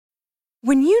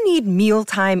When you need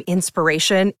mealtime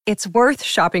inspiration, it's worth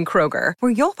shopping Kroger,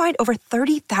 where you'll find over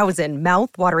 30,000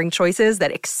 mouth-watering choices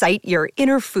that excite your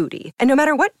inner foodie. And no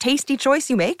matter what tasty choice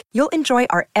you make, you'll enjoy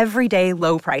our everyday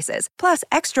low prices, plus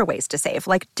extra ways to save,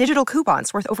 like digital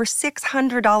coupons worth over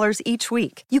 $600 each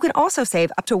week. You can also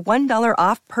save up to $1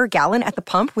 off per gallon at the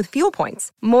pump with fuel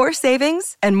points. More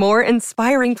savings and more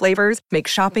inspiring flavors make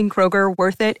shopping Kroger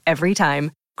worth it every time.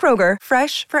 Kroger,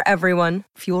 fresh for everyone.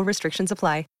 Fuel restrictions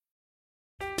apply.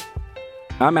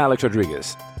 I'm Alex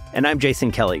Rodriguez. And I'm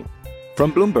Jason Kelly.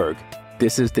 From Bloomberg,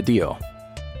 this is The Deal.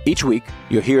 Each week,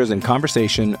 you'll hear us in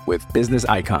conversation with business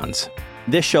icons.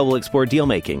 This show will explore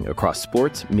deal-making across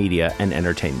sports, media, and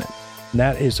entertainment.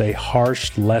 That is a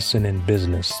harsh lesson in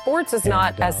business. Sports is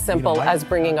not as simple as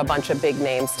bringing a bunch of big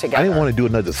names together. I didn't want to do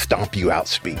another stomp you out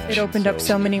speech. It opened up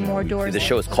so many more doors. The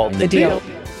show is called The Deal.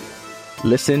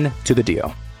 Listen to The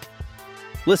Deal.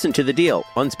 Listen to The Deal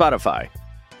on Spotify.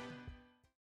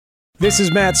 This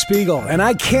is Matt Spiegel, and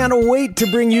I can't wait to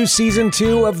bring you Season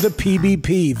 2 of the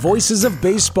PBP, Voices of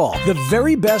Baseball. The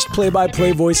very best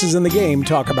play-by-play voices in the game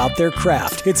talk about their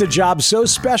craft. It's a job so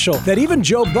special that even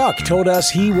Joe Buck told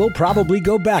us he will probably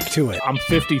go back to it. I'm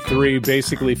 53,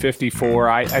 basically 54.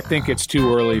 I think it's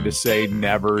too early to say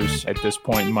nevers at this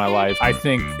point in my life. I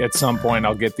think at some point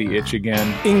I'll get the itch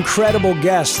again. Incredible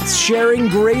guests sharing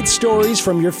great stories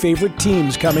from your favorite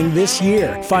teams coming this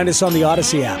year. Find us on the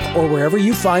Odyssey app or wherever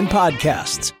you find podcasts.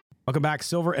 Welcome back,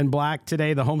 Silver and Black.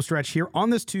 Today, the home stretch here on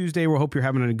this Tuesday. We hope you're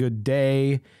having a good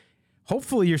day.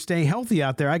 Hopefully, you're staying healthy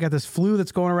out there. I got this flu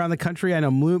that's going around the country. I know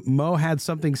Mo had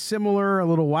something similar a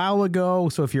little while ago.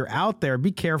 So if you're out there,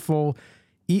 be careful,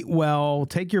 eat well,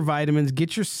 take your vitamins,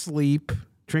 get your sleep,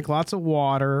 drink lots of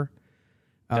water.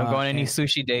 Don't go on any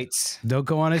sushi dates. Don't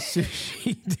go on a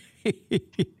sushi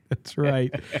date. That's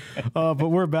right. But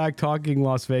we're back talking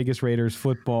Las Vegas Raiders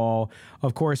football.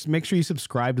 Of course, make sure you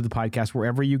subscribe to the podcast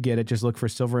wherever you get it. Just look for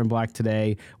Silver and Black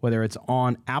Today, whether it's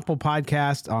on Apple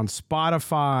Podcasts, on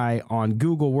Spotify, on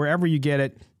Google, wherever you get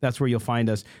it. That's where you'll find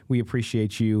us. We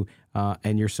appreciate you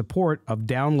and your support of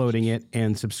downloading it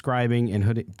and subscribing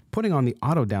and putting on the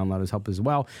auto download has helped as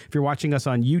well. If you're watching us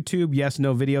on YouTube, yes,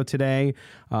 no video today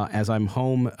as I'm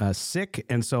home sick.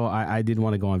 And so I didn't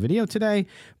want to go on video today.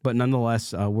 But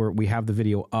nonetheless, we have the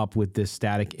video up with this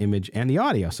static image and the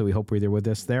audio. So we hope you're there with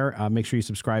us there. Make sure you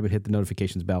subscribe and hit the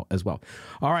notifications bell as well.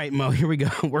 All right, Mo, here we go.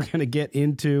 We're going to get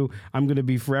into, I'm going to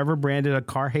be forever branded a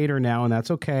car hater now, and that's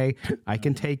okay. I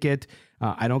can take it.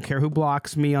 I don't care who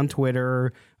blocks me on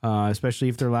Twitter, especially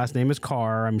if their last name is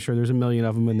Carr. I'm sure there's a million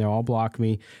of them and they all block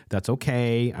me. That's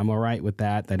okay. I'm all right with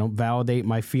that. They don't validate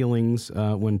my feelings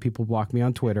when people block me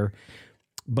on Twitter.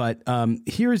 But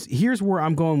here's where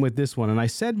I'm going with this one. And I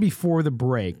said before the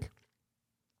break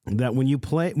that when you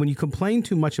complain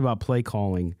too much about play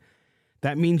calling,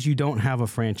 that means you don't have a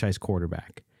franchise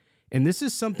quarterback. And this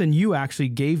is something you actually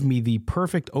gave me the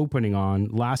perfect opening on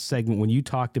last segment when you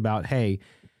talked about, hey,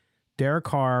 Derek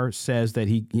Carr says that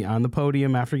he on the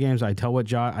podium after games, I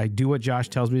do what Josh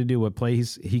tells me to do. What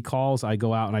plays he calls, I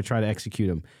go out and I try to execute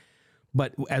them.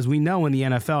 But as we know in the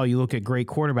NFL, you look at great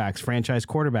quarterbacks, franchise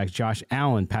quarterbacks, Josh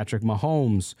Allen, Patrick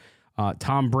Mahomes,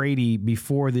 Tom Brady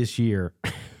before this year.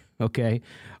 Okay,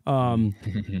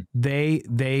 they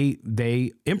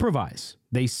improvise.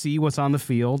 They see what's on the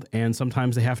field, and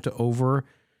sometimes they have to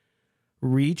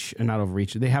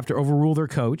They have to overrule their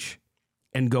coach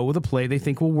and go with a play they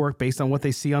think will work based on what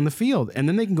they see on the field. And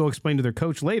then they can go explain to their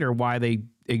coach later why they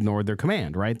ignored their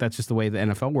command, right? That's just the way the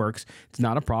NFL works. It's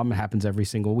not a problem. It happens every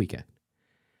single weekend.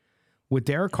 With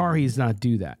Derek Carr, he does not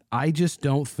do that. I just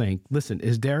don't think, listen,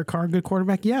 is Derek Carr a good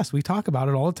quarterback? Yes, we talk about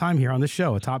it all the time here on the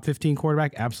show. A top 15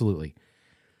 quarterback? Absolutely.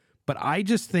 But I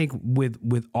just think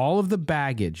with all of the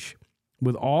baggage,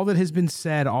 with all that has been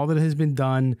said, all that has been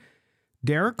done,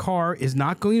 Derek Carr is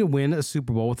not going to win a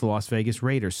Super Bowl with the Las Vegas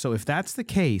Raiders. So if that's the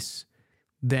case,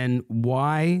 then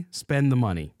why spend the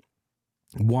money?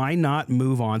 Why not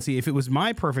move on? See, if it was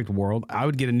my perfect world, I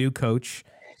would get a new coach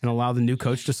and allow the new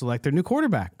coach to select their new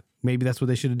quarterback. Maybe that's what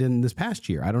they should have done this past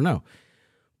year. I don't know.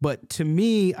 But to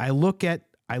me, I look at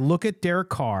Derek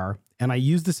Carr, and I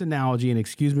use this analogy, and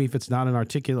excuse me if it's not an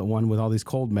articulate one with all these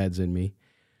cold meds in me.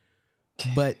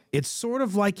 But it's sort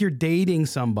of like you're dating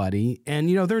somebody and,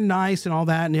 you know, they're nice and all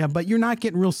that. And yeah, but you're not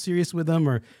getting real serious with them,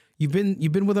 or you've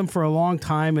been with them for a long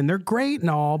time and they're great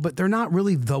and all, but they're not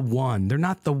really the one. They're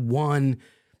not the one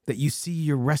that you see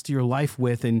your rest of your life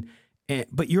with.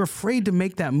 But you're afraid to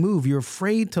make that move. You're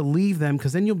afraid to leave them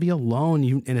because then you'll be alone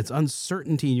and it's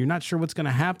uncertainty. You're not sure what's going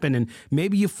to happen. And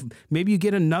maybe you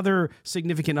get another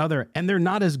significant other and they're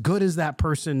not as good as that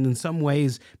person in some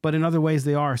ways, but in other ways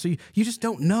they are. So you just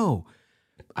don't know.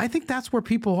 I think that's where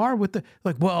people are with the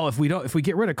well, if we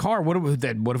get rid of Carr, what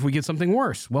if we get something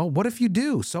worse? Well, what if you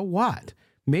do? So what?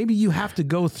 Maybe you have to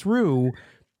go through.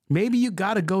 Maybe you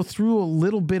got to go through a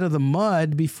little bit of the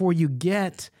mud before you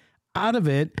get out of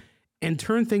it and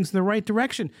turn things in the right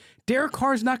direction. Derek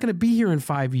Carr is not going to be here in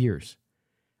 5 years.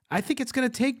 I think it's going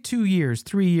to take 2 years,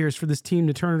 3 years for this team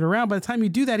to turn it around. By the time you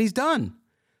do that, he's done.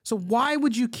 So why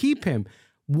would you keep him?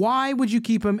 Why would you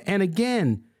keep him? And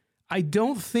again, I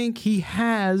don't think he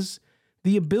has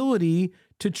the ability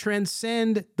to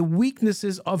transcend the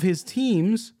weaknesses of his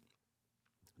teams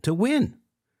to win.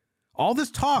 All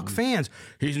this talk, fans,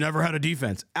 he's never had a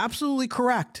defense. Absolutely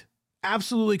correct.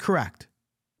 Absolutely correct.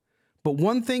 But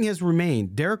one thing has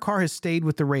remained. Derek Carr has stayed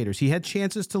with the Raiders. He had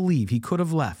chances to leave. He could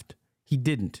have left. He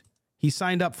didn't. He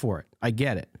signed up for it. I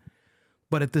get it.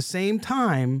 But at the same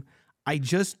time, I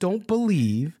just don't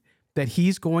believe that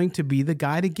he's going to be the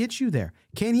guy to get you there.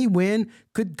 Can he win?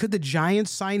 Could the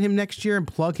Giants sign him next year and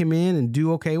plug him in and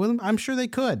do okay with him? I'm sure they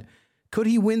could. Could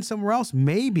he win somewhere else?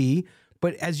 Maybe.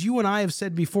 But as you and I have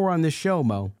said before on this show,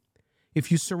 Mo, if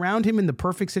you surround him in the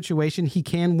perfect situation, he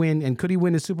can win. And could he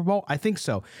win a Super Bowl? I think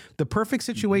so. The perfect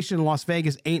situation in Las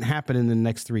Vegas ain't happening in the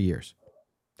next 3 years.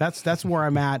 That's where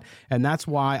I'm at, and that's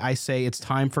why I say it's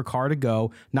time for Carr to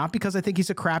go. Not because I think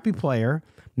he's a crappy player,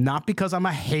 not because I'm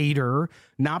a hater,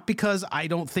 not because I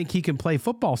don't think he can play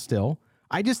football still.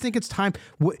 I just think it's time.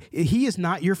 He is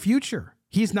not your future.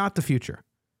 He's not the future.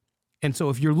 And so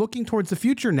if you're looking towards the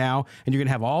future now, and you're going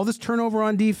to have all this turnover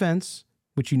on defense,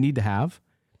 which you need to have,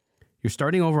 you're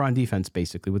starting over on defense,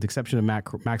 basically, with the exception of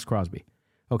Max Crosby,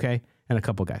 okay, and a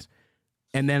couple guys.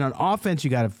 And then on offense, you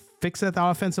got to fix that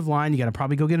offensive line. You got to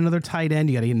probably go get another tight end.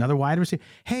 You got to get another wide receiver.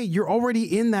 Hey, you're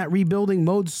already in that rebuilding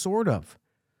mode, sort of.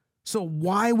 So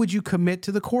why would you commit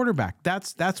to the quarterback?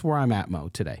 That's where I'm at, Mo,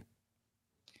 today.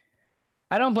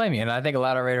 I don't blame you. And I think a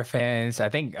lot of Raider fans, I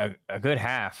think a good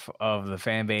half of the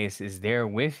fan base is there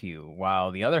with you,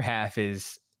 while the other half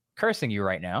is cursing you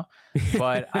right now.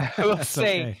 But I will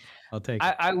say, okay. I'll take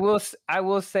it. I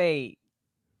will say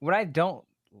what I don't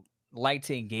like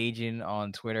to engage in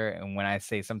on Twitter, and when I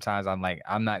say sometimes I'm like,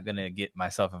 I'm not gonna get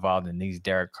myself involved in these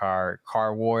Derek Carr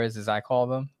wars, as I call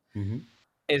them,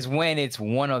 is when it's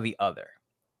one or the other.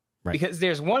 Right. Because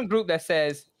there's one group that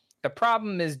says the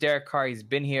problem is Derek Carr, he's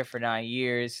been here for 9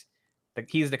 years,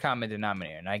 he's the common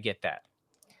denominator, and I get that.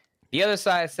 The other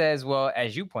side says, well,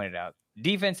 as you pointed out,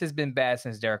 defense has been bad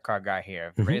since Derek Carr got here.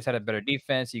 If the Raiders had a better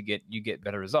defense, you get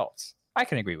better results. I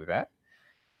can agree with that.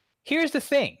 Here's the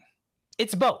thing.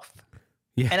 It's both.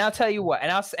 Yeah. And I'll tell you what,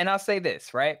 and I'll say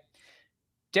this, right?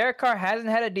 Derek Carr hasn't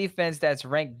had a defense that's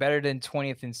ranked better than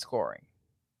 20th in scoring,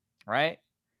 right?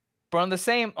 But on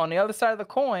the other side of the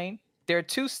coin, there are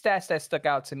two stats that stuck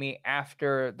out to me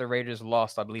after the Raiders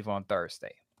lost, I believe, on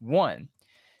Thursday. One,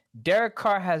 Derek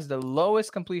Carr has the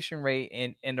lowest completion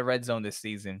rate in the red zone this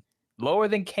season, lower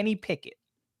than Kenny Pickett,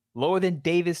 lower than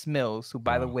Davis Mills, who,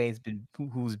 by the way,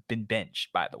 who's been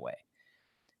benched, by the way.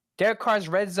 Derek Carr's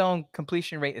red zone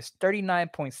completion rate is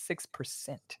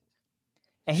 39.6%.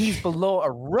 And he's below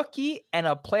a rookie and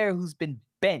a player who's been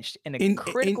benched in a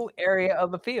critical area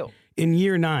of the field. In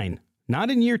year 9,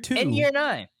 not in year 2. In year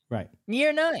 9. Right.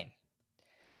 Year 9.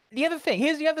 The other thing,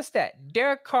 here's the other stat.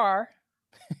 Derek Carr.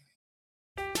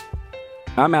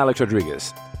 I'm Alex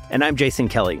Rodriguez. And I'm Jason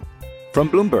Kelly. From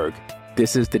Bloomberg,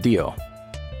 this is The Deal.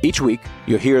 Each week,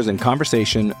 you'll hear us in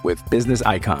conversation with business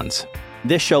icons.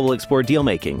 This show will explore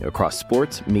deal-making across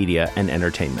sports, media, and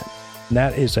entertainment.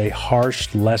 That is a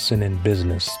harsh lesson in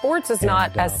business. Sports is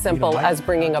not as simple as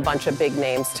bringing a bunch of big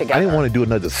names together. I didn't want to do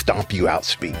another stomp you out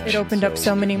speech. It opened up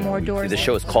so many more doors. The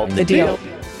show is called The Deal.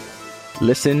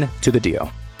 Listen to The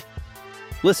Deal.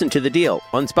 Listen to The Deal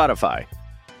on Spotify.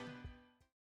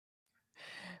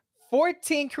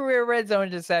 14 career red zone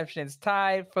interceptions,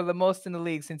 tied for the most in the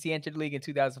league since he entered the league in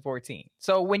 2014.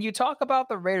 So when you talk about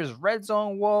the Raiders' red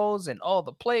zone woes and all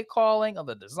the play calling, or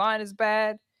the design is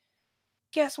bad,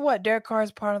 guess what? Derek Carr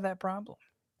is part of that problem.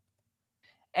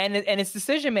 And it's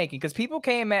decision making, because people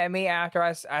came at me after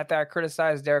I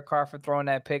criticized Derek Carr for throwing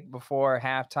that pick before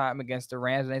halftime against the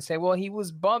Rams, and they say, well, he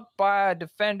was bumped by a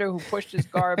defender who pushed his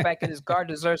guard back, and his guard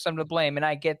deserves some to blame. And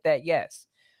I get that, yes.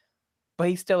 But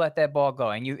he still let that ball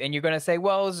go. And you're going to say,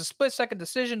 well, it was a split-second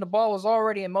decision. The ball was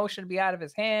already in motion to be out of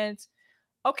his hands.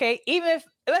 Okay, even if,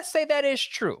 let's say that is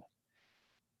true.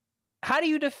 How do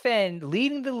you defend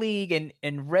leading the league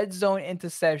in red zone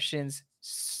interceptions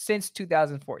since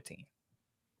 2014?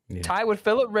 Yeah. Tied with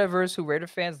Phillip Rivers, who Raider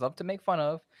fans love to make fun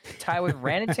of. Tied with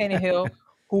Brandon Tannehill,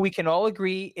 who we can all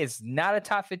agree is not a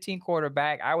top 15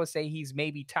 quarterback. I would say he's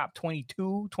maybe top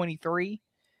 22, 23.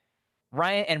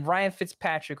 Ryan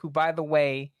Fitzpatrick, who, by the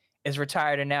way, is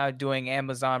retired and now doing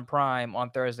Amazon Prime on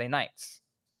Thursday nights.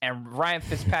 And Ryan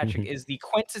Fitzpatrick is the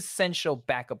quintessential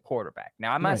backup quarterback.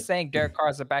 Now, I'm not saying Derek Carr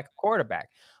is a backup quarterback,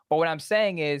 but what I'm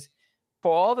saying is,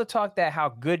 for all the talk that how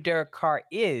good Derek Carr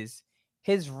is,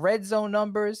 his red zone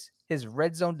numbers, his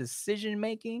red zone decision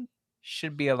making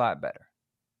should be a lot better.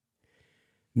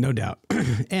 No doubt.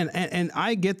 and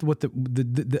I get what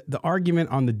the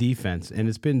argument on the defense, and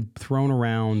it's been thrown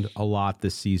around a lot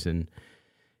this season.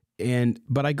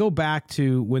 But I go back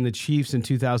to when the Chiefs in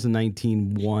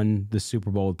 2019 won the Super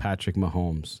Bowl with Patrick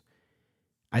Mahomes.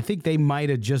 I think they might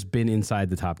have just been inside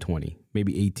the top 20,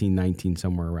 maybe 18, 19,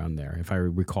 somewhere around there, if I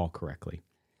recall correctly.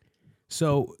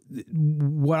 So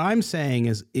what I'm saying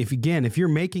is, if you're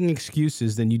making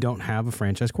excuses, then you don't have a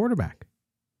franchise quarterback.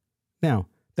 Now,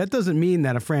 that doesn't mean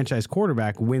that a franchise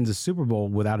quarterback wins a Super Bowl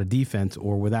without a defense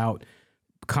or without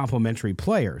complementary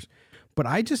players. But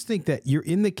I just think that you're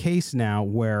in the case now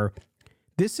where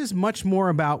this is much more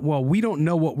about, well, we don't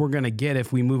know what we're going to get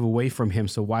if we move away from him,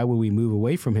 so why would we move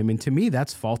away from him? And to me,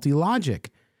 that's faulty logic.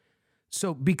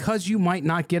 So because you might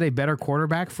not get a better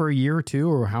quarterback for a year or two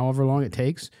or however long it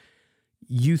takes,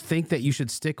 you think that you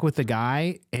should stick with the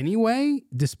guy anyway,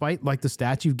 despite like the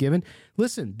stats you've given?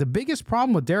 Listen, the biggest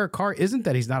problem with Derek Carr isn't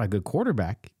that he's not a good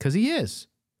quarterback, because he is.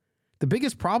 The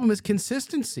biggest problem is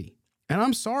consistency. And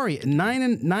I'm sorry, nine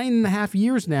and a half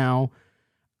years now,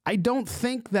 I don't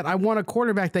think that I want a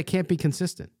quarterback that can't be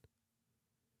consistent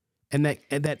and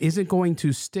that isn't going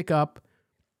to stick up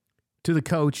to the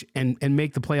coach and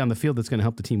make the play on the field that's going to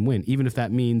help the team win, even if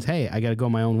that means, hey, I got to go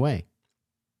my own way.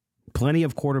 Plenty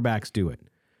of quarterbacks do it.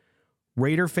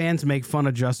 Raider fans make fun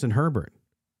of Justin Herbert.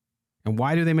 And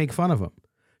why do they make fun of him?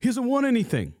 He hasn't won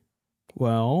anything.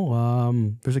 Well,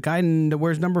 there's a guy that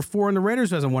wears number 4 in the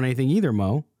Raiders who hasn't won anything either,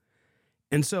 Mo.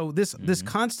 And so this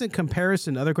constant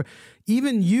comparison to other,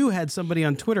 even you had somebody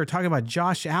on Twitter talking about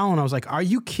Josh Allen. I was like, are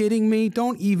you kidding me?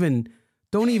 Don't even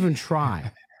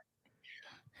try.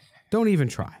 Don't even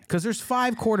try. Because there's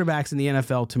 5 quarterbacks in the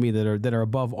NFL to me that are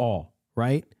above all,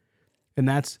 right? And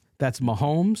that's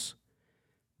Mahomes,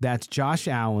 that's Josh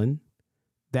Allen,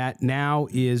 that now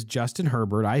is Justin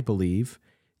Herbert, I believe.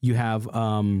 You have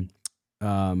Jalen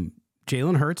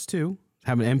Hurts too,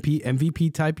 have an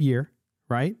MVP type year,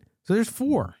 right? So there's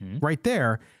 4 right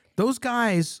there. Those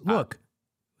guys, look.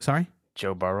 Sorry?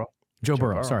 Joe Burrow. Joe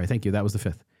Burrow. Sorry, thank you. That was the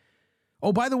 5th.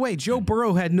 Oh, by the way, Joe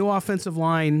Burrow had no offensive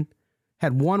line,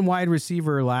 had 1 wide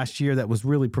receiver last year that was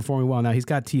really performing well. Now, he's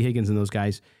got T. Higgins and those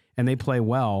guys, and they play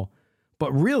well.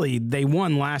 But really, they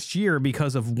won last year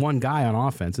because of 1 guy on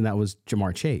offense, and that was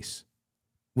Jamar Chase,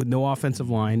 with no offensive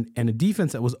line and a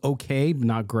defense that was okay, but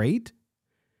not great.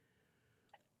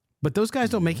 But those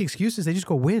guys don't make excuses. They just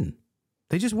go win.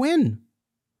 They just win.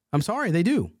 I'm sorry, they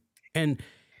do. And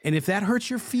if that hurts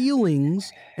your feelings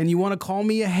and you want to call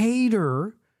me a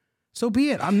hater, so be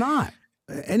it. I'm not.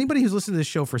 Anybody who's listened to this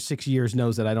show for 6 years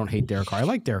knows that I don't hate Derek Carr. I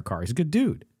like Derek Carr. He's a good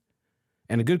dude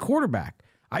and a good quarterback.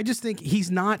 I just think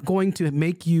he's not going to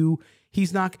make you,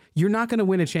 you're not going to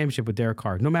win a championship with Derek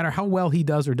Carr, no matter how well he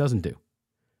does or doesn't do.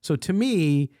 So to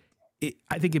me,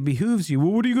 I think it behooves you.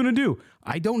 Well, what are you going to do?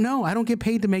 I don't know. I don't get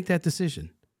paid to make that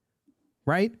decision.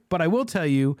 Right? But I will tell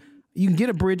you, you can get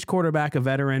a bridge quarterback, a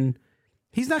veteran.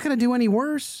 He's not going to do any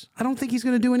worse. I don't think he's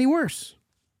going to do any worse.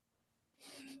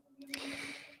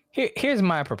 Here's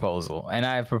my proposal, and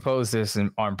I've proposed this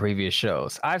on previous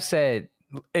shows. I've said,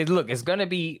 look, it's going to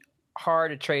be hard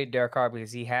to trade Derek Carr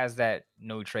because he has that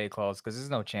no trade clause, because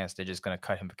there's no chance they're just going to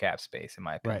cut him for cap space, in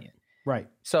my opinion. Right.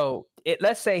 So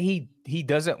let's say he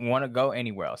doesn't want to go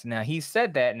anywhere else. Now, he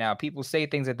said that. Now, people say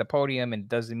things at the podium, and it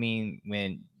doesn't mean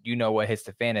when you know what hits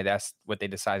the fan that that's what they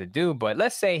decide to do. But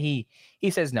let's say he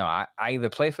says, no, I either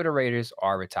play for the Raiders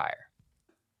or retire.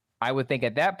 I would think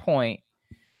at that point,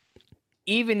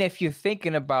 even if you're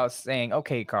thinking about saying,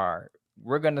 okay, Carr,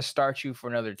 we're going to start you for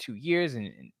another 2 years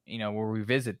and we'll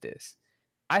revisit this.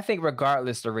 I think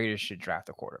regardless, the Raiders should draft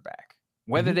a quarterback.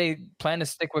 Whether they plan to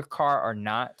stick with Carr or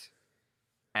not,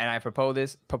 and I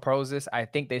propose this, I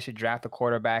think they should draft a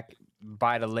quarterback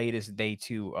by the latest day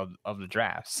 2 of the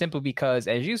draft, simply because,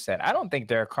 as you said, I don't think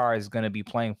Derek Carr is going to be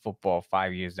playing football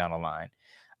 5 years down the line.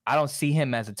 I don't see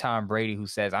him as a Tom Brady who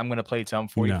says, I'm going to play till I'm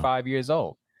 45 years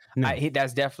old. No.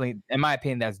 That's definitely, in my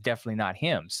opinion, that's definitely not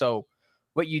him. So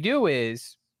what you do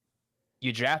is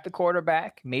you draft a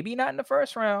quarterback, maybe not in the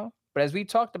first round, but as we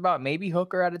talked about, maybe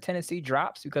Hooker out of Tennessee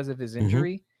drops because of his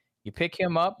injury. You pick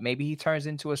him up. Maybe he turns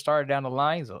into a starter down the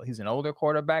line. So he's an older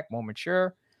quarterback, more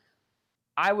mature.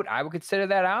 I would consider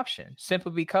that option,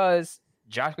 simply because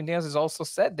Josh McDaniels has also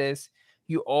said this.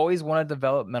 You always want a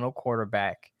developmental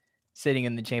quarterback sitting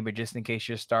in the chamber just in case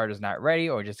your starter's not ready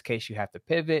or just in case you have to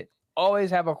pivot. always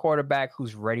have a quarterback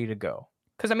who's ready to go.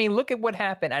 Because, I mean, look at what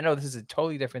happened. I know this is a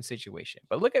totally different situation,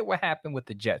 but look at what happened with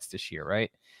the Jets this year, right?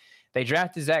 They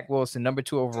drafted Zach Wilson, number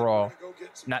 2 overall,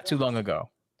 not too long ago.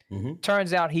 Mm-hmm.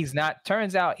 Turns out he's not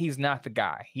the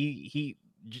guy. Jay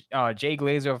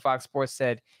Glazer of Fox Sports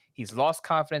said he's lost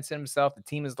confidence in himself. The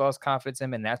team has lost confidence in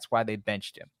him, and that's why they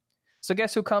benched him. So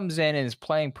guess who comes in and is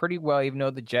playing pretty well, even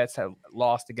though the Jets have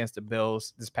lost against the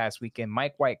Bills this past weekend?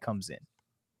 Mike White comes in.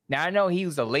 Now, I know he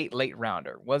was a late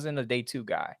rounder, wasn't a day 2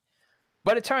 guy.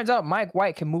 But it turns out Mike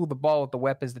White can move the ball with the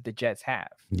weapons that the Jets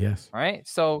have. Yes. Right?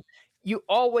 So you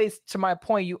always, to my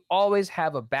point, you always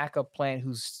have a backup plan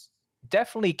who's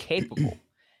definitely capable.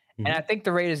 And I think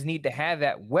the Raiders need to have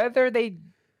that. Whether they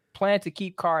plan to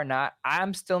keep Carr or not,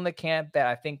 I'm still in the camp that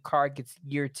I think Carr gets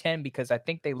year 10 because I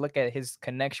think they look at his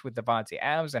connection with Davante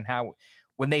Adams and how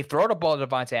when they throw the ball to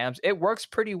Davante Adams, it works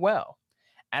pretty well.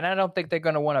 And I don't think they're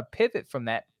going to want to pivot from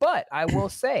that. But I will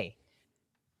say,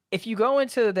 if you go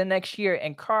into the next year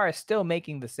and Carr is still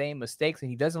making the same mistakes and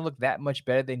he doesn't look that much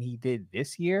better than he did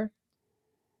this year,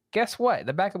 guess what?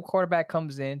 The backup quarterback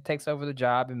comes in, takes over the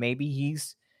job, and maybe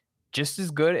he's just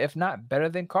as good, if not better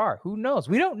than Carr. Who knows?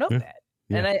 We don't know that.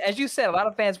 Yeah. And as you said, a lot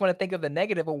of fans want to think of the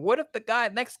negative, but what if the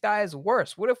next guy is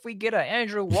worse? What if we get an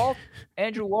Andrew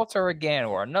Walter again,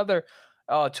 or another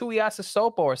Tuiasa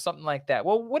Sopo or something like that?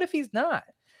 Well, what if he's not?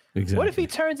 Exactly. What if he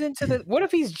turns into what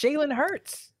if he's Jalen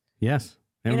Hurts? Yes.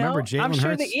 And remember, Jalen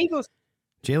Hurts. The Eagles.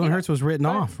 Jalen Hurts was written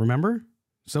off. Remember,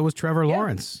 so was Trevor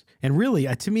Lawrence. And really,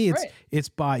 to me, it's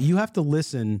by you have to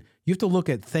listen. You have to look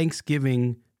at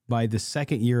Thanksgiving by the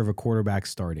second year of a quarterback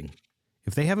starting.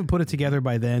 If they haven't put it together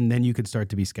by then you could start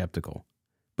to be skeptical.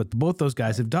 But both those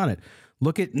guys have done it.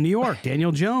 Look at New York,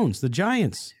 Daniel Jones, the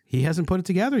Giants. He hasn't put it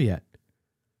together yet,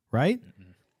 right?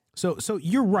 Mm-hmm. So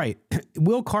you're right.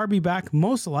 Will Carr be back?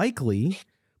 Most likely.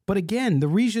 But again, the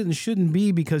reason shouldn't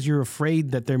be because you're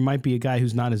afraid that there might be a guy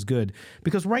who's not as good.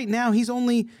 Because right now,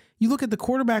 you look at the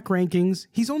quarterback rankings,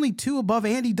 he's only 2 above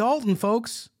Andy Dalton,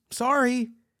 folks.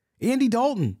 Sorry, Andy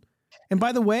Dalton. And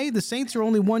by the way, the Saints are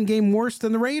only 1 game worse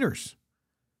than the Raiders.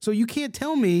 So you can't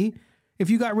tell me if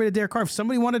you got rid of Derek Carr, if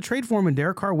somebody wanted to trade for him and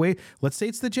Derek Carr, let's say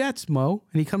it's the Jets, Mo,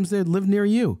 and he comes there to live near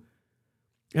you.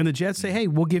 And the Jets say, hey,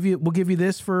 we'll give you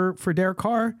this for Derek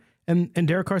Carr. And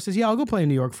Derek Carr says, yeah, I'll go play in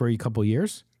New York for a couple of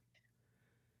years.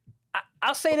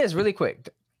 I'll say this really quick,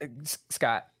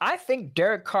 Scott. I think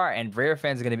Derek Carr, and Raider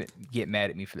fans are going to get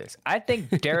mad at me for this. I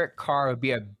think Derek Carr would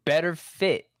be a better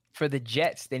fit for the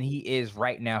Jets than he is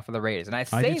right now for the Raiders. And I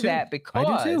say that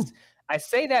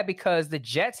because the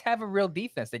Jets have a real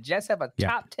defense. The Jets have a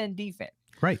top 10 defense.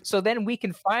 Right. So then we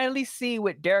can finally see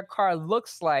what Derek Carr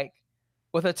looks like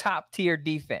with a top tier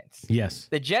defense. Yes.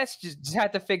 The Jets just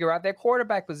have to figure out their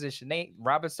quarterback position.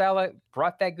 Robert Saleh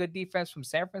brought that good defense from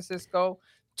San Francisco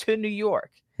to New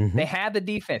York. Mm-hmm. They had the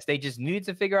defense. They just needed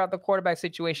to figure out the quarterback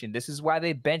situation. This is why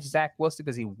they benched Zach Wilson,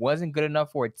 because he wasn't good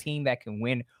enough for a team that can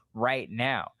win right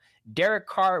now. Derek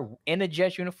Carr in a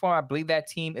Jets uniform, I believe that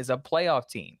team is a playoff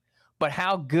team. But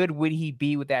how good would he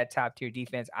be with that top tier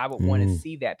defense? I would want to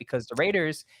see that, because the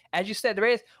Raiders, as you said,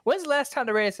 when's the last time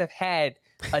the Raiders have had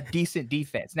a decent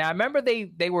defense? Now, I remember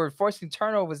they were forcing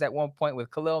turnovers at one point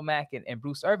with Khalil Mack and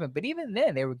Bruce Irvin, but even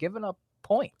then they were giving up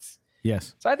points.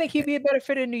 Yes. So I think he'd be a better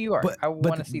fit in New York. I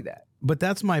want to see that. But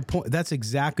that's my point. That's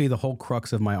exactly the whole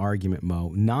crux of my argument,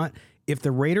 Mo. Not if the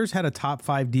Raiders had a top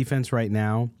 5 defense right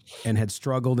now and had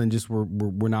struggled and just were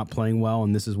not playing well,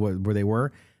 and this is where they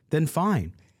were, then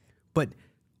fine. But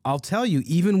I'll tell you,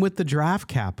 even with the draft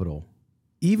capital,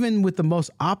 even with the most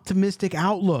optimistic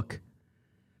outlook,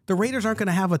 the Raiders aren't going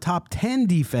to have a top 10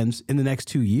 defense in the next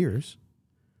 2 years.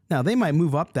 Now, they might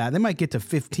move up that. They might get to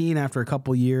 15 after a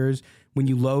couple years when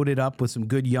you load it up with some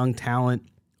good young talent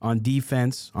on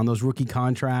defense, on those rookie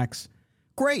contracts.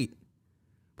 Great.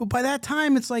 But by that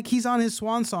time, it's like he's on his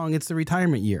swan song. It's the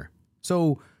retirement year.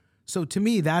 So to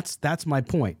me, that's my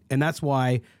point. And that's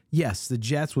why, yes, the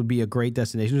Jets would be a great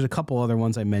destination. There's a couple other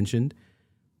ones I mentioned.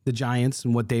 The Giants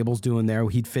and what Dable's doing there.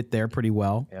 He'd fit there pretty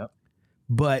well. Yep.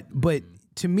 But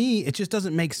to me, it just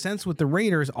doesn't make sense with the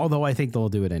Raiders, although I think they'll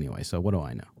do it anyway. So what do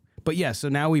I know? But yes, so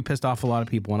now we pissed off a lot of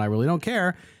people, and I really don't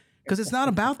care, because it's not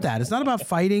about that. It's not about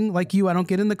fighting like you. I don't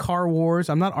get in the car wars.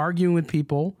 I'm not arguing with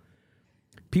people.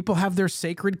 People have their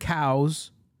sacred cows,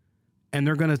 and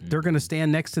they're gonna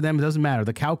stand next to them. It doesn't matter.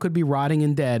 The cow could be rotting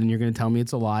and dead, and you're gonna tell me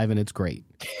it's alive and it's great.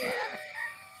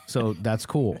 So that's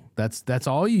cool. That's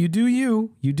all you do. You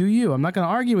do you. I'm not gonna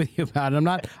argue with you about it. I'm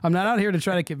not out here to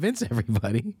try to convince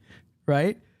everybody,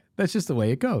 right? That's just the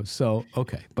way it goes. So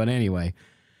okay, but anyway.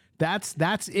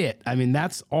 That's it. I mean,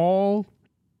 that's all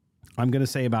I'm going to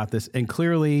say about this. And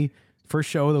clearly, first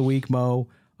show of the week, Mo,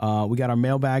 We got our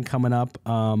mailbag coming up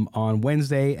on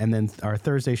Wednesday, and then our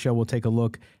Thursday show, we'll take a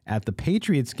look at the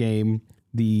Patriots game.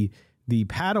 The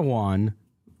Padawan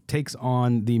takes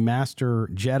on the Master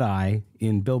Jedi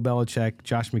in Bill Belichick,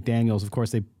 Josh McDaniels. Of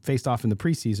course, they faced off in the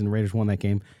preseason. The Raiders won that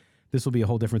game. This will be a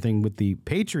whole different thing with the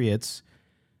Patriots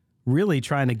really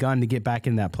trying to gun to get back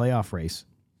in that playoff race.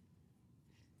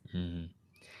 Mm-hmm.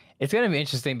 It's going to be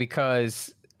interesting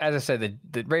because, as I said,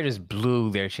 the Raiders blew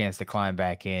their chance to climb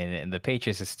back in, and the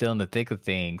Patriots are still in the thick of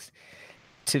things.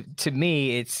 To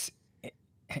me,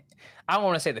 I don't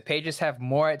want to say the Patriots have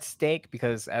more at stake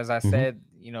because, as I said,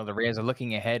 the Raiders are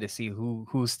looking ahead to see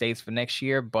who stays for next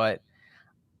year. But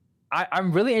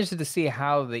I'm really interested to see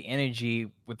how the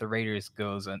energy with the Raiders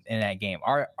goes in that game.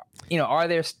 Are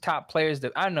there top players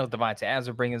that I don't know? Devontae Adams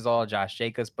will bring his all, Josh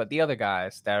Jacobs, but the other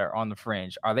guys that are on the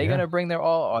fringe, are they going to bring their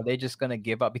all, or are they just going to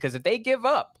give up? Because if they give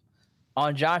up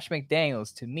on Josh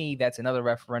McDaniels, to me, that's another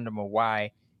referendum of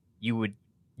why you would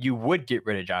get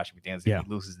rid of Josh McDaniels if he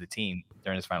loses the team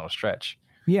during his final stretch.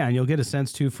 Yeah, and you'll get a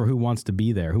sense, too, for who wants to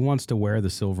be there, who wants to wear the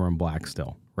silver and black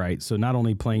still, right? So not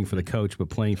only playing for the coach, but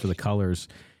playing for the colors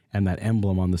and that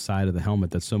emblem on the side of the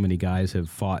helmet that so many guys have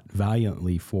fought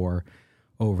valiantly for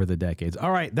over the decades.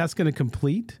 All right, that's going to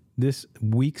complete this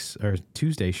week's or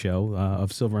Tuesday show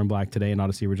of Silver and Black Today, an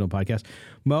Odyssey Original Podcast.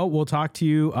 Mo, we'll talk to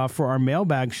you for our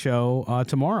mailbag show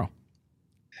tomorrow.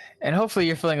 And hopefully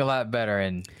you're feeling a lot better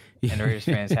and the Raiders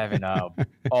fans haven't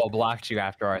all blocked you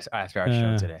after our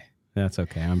show today. That's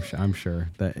okay. I'm sure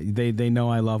that they know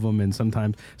I love them, and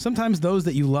sometimes those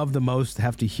that you love the most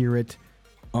have to hear it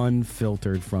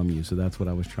unfiltered from you. So that's what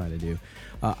I was trying to do.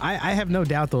 I have no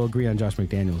doubt they'll agree on Josh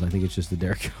McDaniels. I think it's just the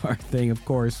Derek Carr thing, of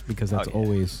course, because that's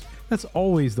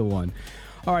always the one.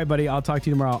 All right, buddy. I'll talk to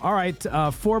you tomorrow. All right.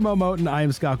 For Mo Moton, I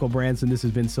am Scott Branson. This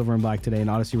has been Silver and Black Today, an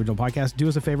Odyssey Original Podcast. Do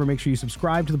us a favor. Make sure you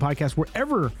subscribe to the podcast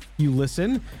wherever you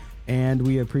listen. And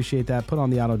we appreciate that. Put on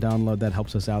the auto download. That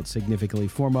helps us out significantly.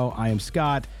 For Mo, I am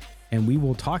Scott. And we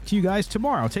will talk to you guys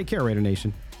tomorrow. Take care, Raider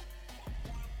Nation.